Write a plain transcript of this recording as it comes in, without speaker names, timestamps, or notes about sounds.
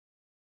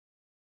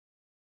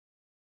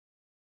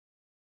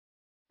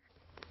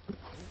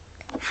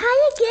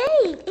Hi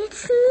again,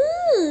 it's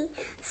me.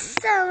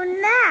 So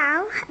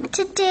now,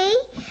 today,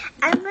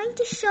 I'm going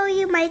to show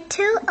you my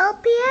 2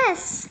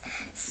 LPS.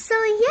 So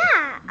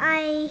yeah,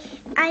 I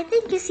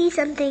think you see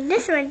something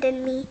different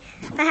in me.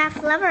 I have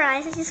clever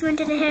eyes. I just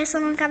wanted to hear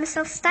someone kind of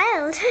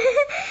self-styled.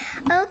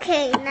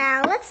 Okay,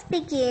 now let's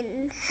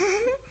begin.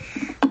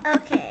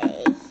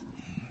 Okay,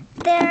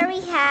 there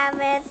we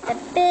have it. The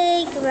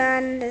big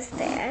one is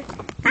there.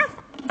 Ah,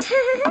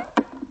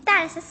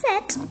 that is a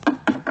set.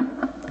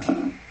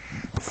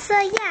 So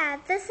yeah,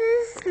 this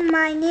is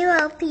my new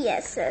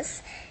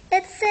LPSs.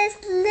 It says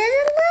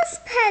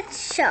Littlest Pet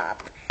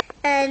Shop,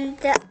 and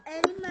the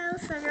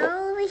animals are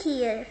over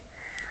here.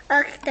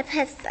 Okay, the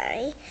pets,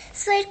 sorry.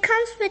 So it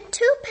comes with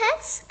 2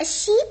 pets, a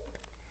sheep,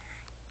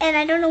 and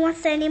I don't know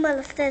what's the animal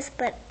of this,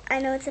 but I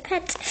know it's a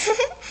pet.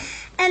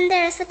 And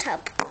there's a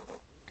tub.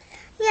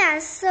 Yeah,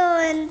 so,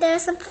 and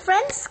there's some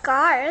friends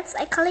cards.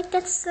 I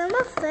collected some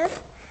of them.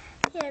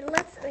 Here,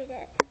 let's read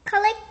it.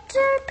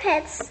 Collector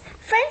pets,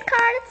 friend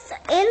cards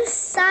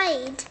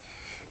inside.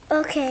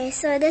 Okay,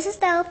 so this is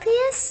the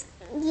LPS.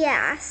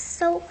 Yeah,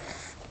 so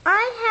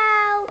I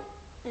have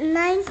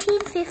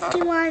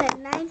 1951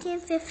 and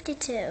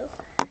 1952.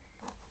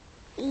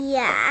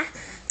 Yeah.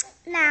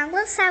 Now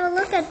let's have a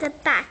look at the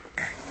back.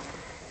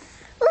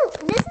 Oh,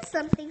 this is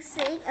something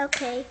saying,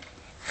 okay,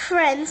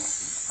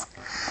 friends.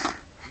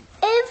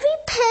 Every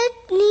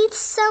pet needs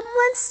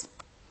someone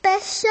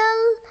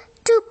special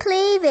to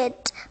play with.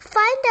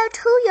 Find out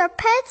who your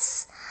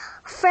pet's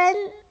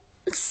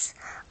friends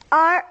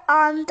are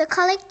on the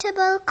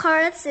collectible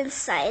cards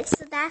inside.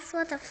 So that's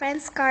what the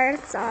friends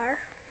cards are.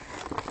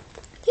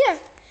 Here,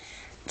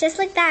 just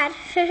like that.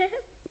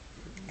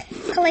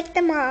 Collect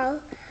them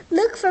all.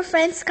 Look for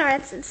friends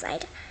cards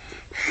inside.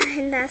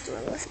 And that's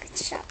Littlest Pet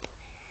Shop.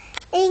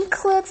 It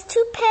includes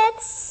 2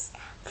 pets,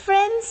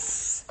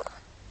 friends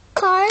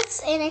cards,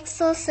 and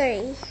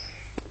accessory.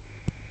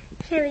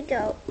 Here we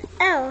go.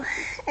 Oh,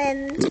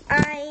 and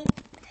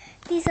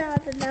these are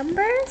the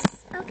numbers.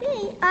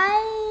 Okay,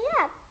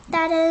 yeah,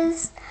 that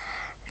is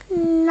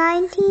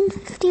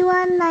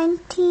 1951,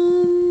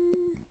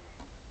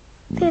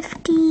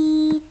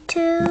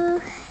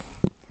 1952,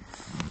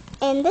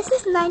 and this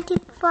is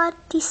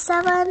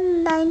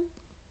 1947,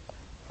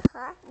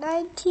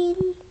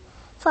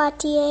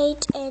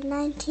 1948, and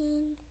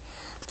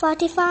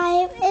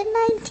 1945, and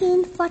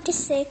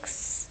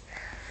 1946.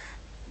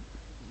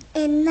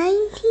 In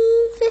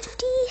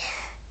 1950,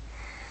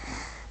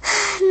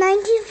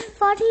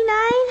 1949,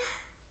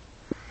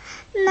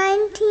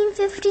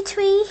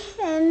 1953,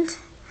 and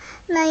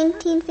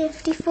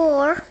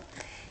 1954.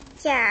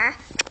 Yeah.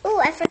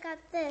 Oh, I forgot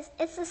this.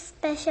 It's a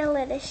special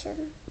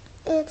edition.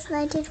 It's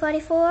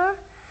 1944.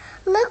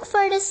 Look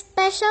for the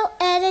special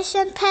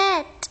edition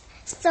pet.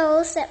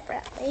 Sold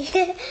separately.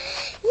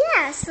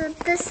 Yeah, so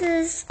this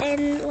is,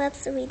 and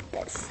let's read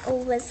this.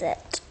 Or was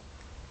it?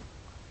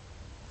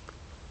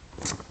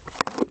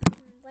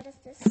 What does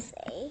this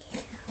say?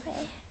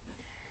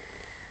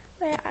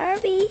 Where are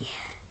we?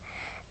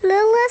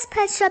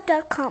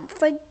 Lpspinkyaskia.com.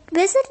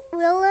 Visit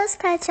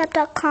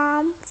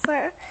Lpspinkyaskia.com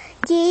for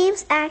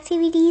games,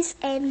 activities,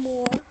 and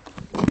more.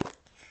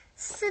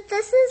 So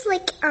this is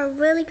like a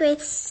really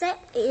great set,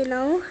 you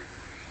know.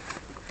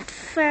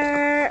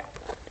 For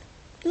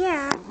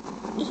yeah,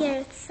 here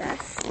it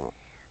says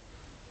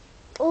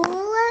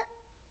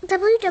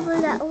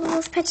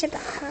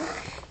www.lpspinkyaskia.com.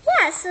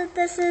 Yeah, so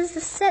this is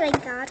the set I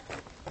got.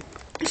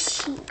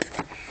 Sheep.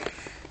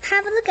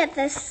 Have a look at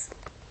this.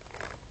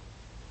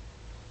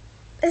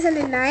 Isn't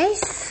it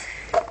nice?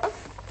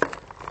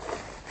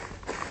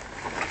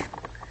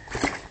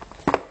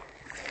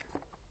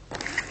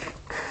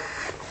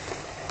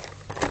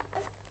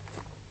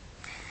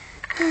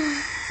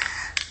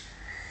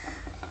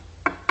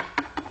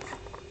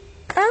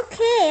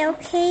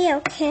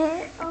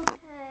 Okay.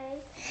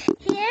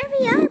 Here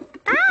we are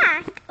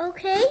back,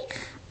 okay?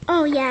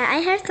 Oh yeah,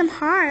 I heard some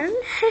horn.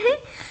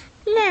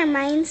 Never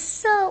mind.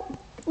 So,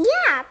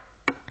 yeah.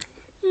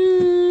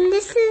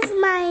 This is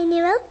my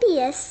new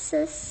LPS.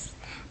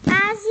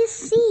 As you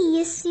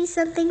see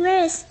something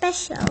very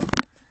special.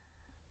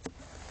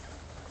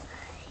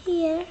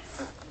 Here.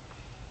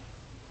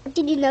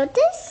 Did you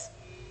notice?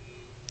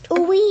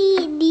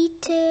 We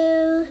need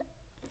to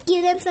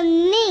give them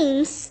some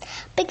names.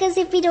 Because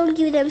if we don't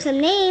give them some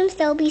names,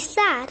 they'll be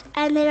sad.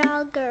 And they're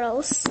all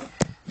girls.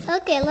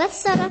 Okay, let's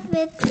start off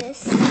with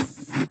this.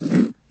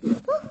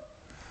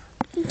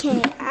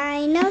 Okay,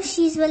 I know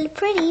she's really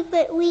pretty,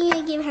 but we need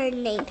to give her a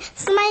name.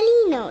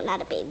 Smiley, no,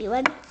 not a baby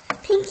one.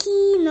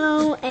 Pinky,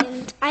 no,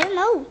 and I don't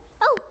know.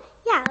 Oh,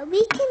 yeah,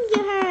 we can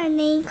give her a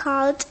name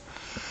called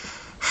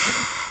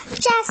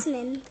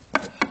Jasmine.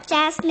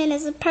 Jasmine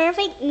is a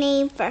perfect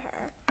name for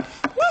her.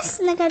 Let's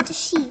look at the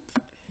sheep.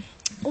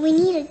 We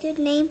need a good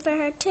name for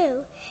her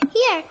too.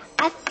 Here,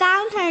 I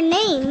found her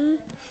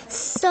name.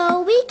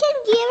 So we can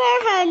give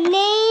her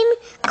name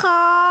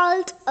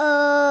called,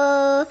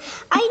 I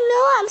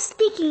know I'm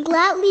speaking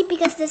loudly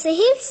because there's a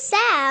huge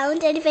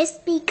sound, and if I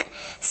speak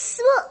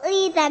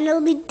smoothly, then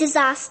it'll be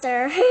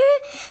disaster.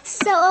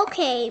 So,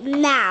 okay,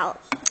 now,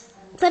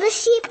 For the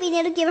sheep, we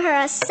need to give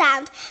her a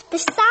sound. The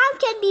sound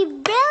can be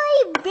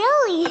really,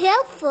 really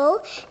helpful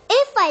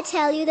if I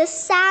tell you the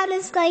sound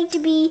is going to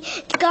be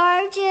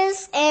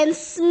gorgeous and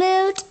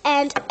smooth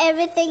and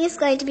everything is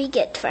going to be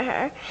good for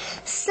her.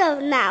 So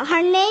now,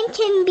 her name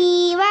can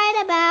be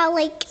right about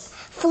like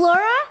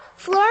Flora.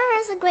 Flora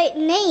is a great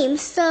name,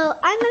 so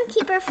I'm going to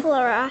keep her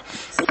Flora.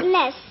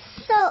 Next.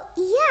 So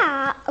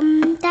yeah,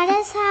 that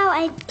is how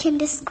I can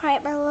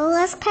describe my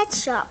littlest pet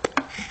shop.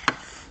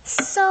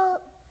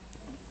 So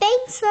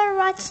thanks for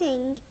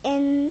watching,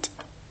 and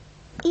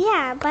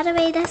yeah, by the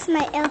way, that's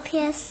my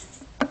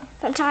LPS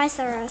from Toys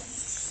R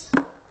Us.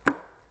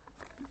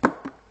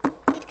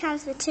 It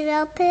comes with 2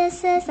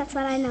 LPSs, that's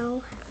what I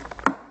know.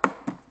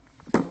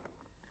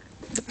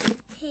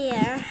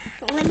 Here,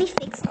 let me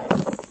fix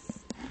this.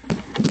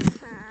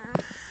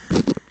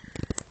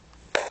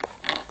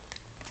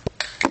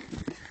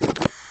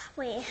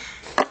 Wait.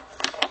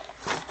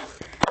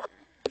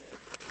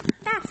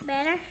 That's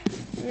better.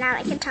 Now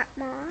I can talk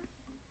more.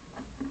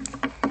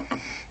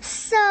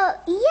 So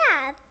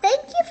yeah,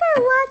 thank you for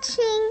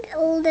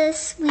watching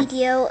this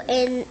video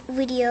and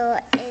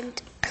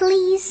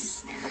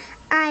please,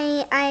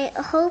 I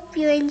hope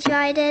you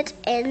enjoyed it,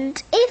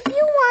 and if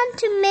you want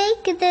to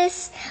make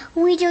this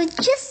video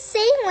just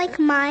same like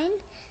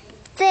mine,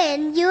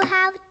 then you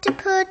have to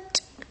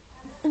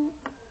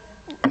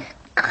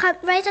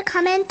write a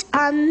comment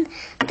on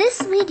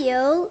this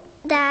video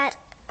that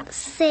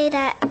say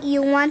that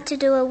you want to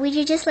do a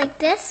video just like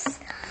this,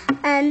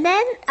 and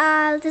then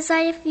I'll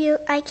decide if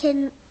I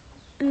can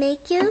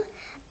make you,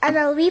 and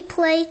I'll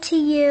replay to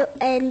you,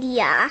 and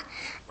yeah.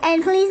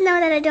 And please know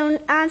that I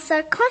don't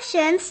answer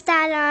questions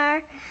that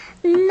are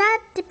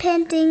not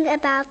depending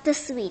about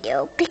this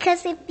video,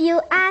 because if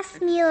you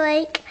ask me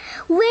like,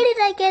 where did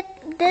I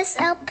get this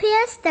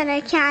LPS, then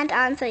I can't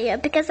answer you,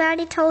 because I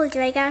already told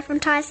you I got it from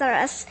Toys R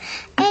Us.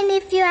 And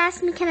if you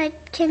ask me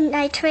can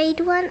I trade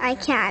one, I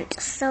can't.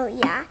 So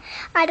yeah,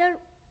 I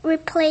don't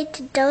reply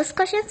to those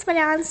questions, but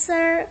I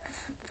answer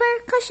for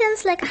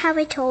questions like how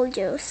I told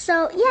you.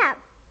 So yeah.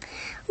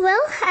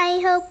 Well,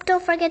 I hope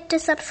don't forget to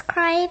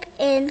subscribe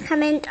and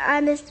comment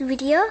on this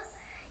video,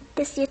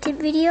 this YouTube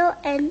video,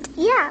 and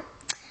yeah.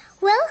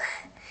 Well,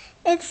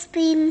 it's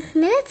been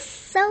minutes,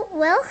 so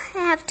well, I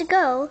have to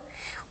go.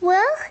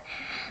 Well,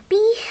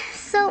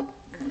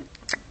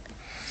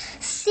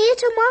 see you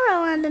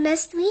tomorrow on the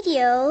next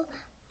video.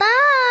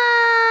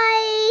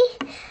 Bye!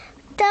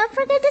 Don't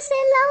forget to say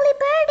lovely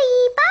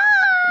birdie. Bye!